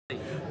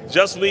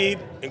Just Lead,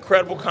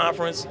 incredible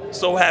conference.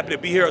 So happy to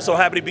be here. So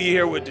happy to be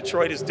here with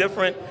Detroit is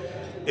Different.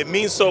 It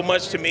means so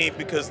much to me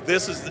because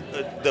this is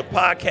the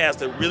podcast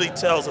that really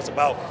tells us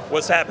about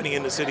what's happening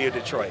in the city of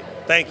Detroit.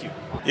 Thank you.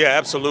 Yeah,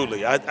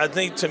 absolutely. I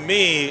think to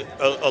me,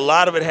 a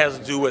lot of it has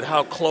to do with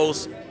how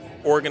close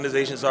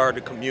organizations are to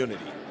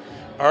community.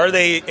 Are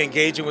they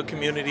engaging with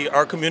community?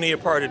 Are community a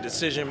part of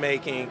decision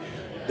making?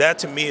 That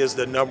to me is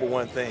the number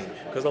one thing,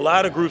 because a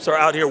lot of groups are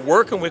out here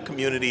working with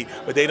community,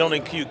 but they don't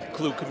include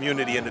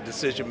community in the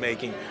decision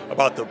making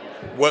about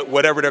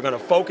whatever they're going to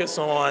focus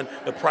on,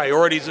 the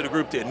priorities of the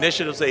group, the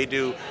initiatives they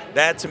do.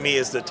 That to me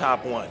is the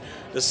top one.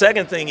 The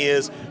second thing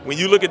is, when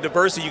you look at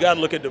diversity, you got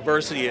to look at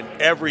diversity in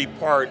every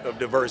part of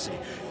diversity.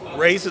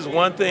 Race is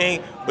one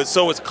thing, but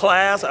so is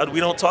class. We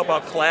don't talk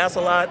about class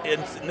a lot in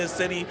this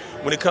city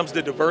when it comes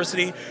to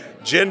diversity.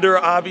 Gender,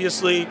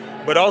 obviously,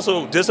 but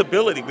also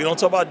disability. We don't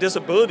talk about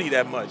disability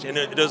that much. And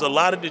there's a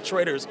lot of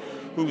Detroiters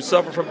who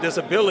suffer from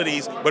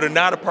disabilities, but are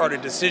not a part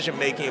of decision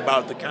making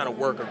about the kind of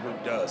work a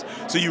group does.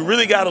 So you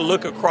really got to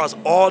look across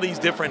all these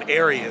different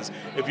areas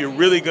if you're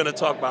really going to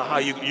talk about how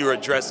you're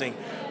addressing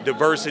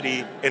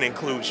diversity and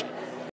inclusion.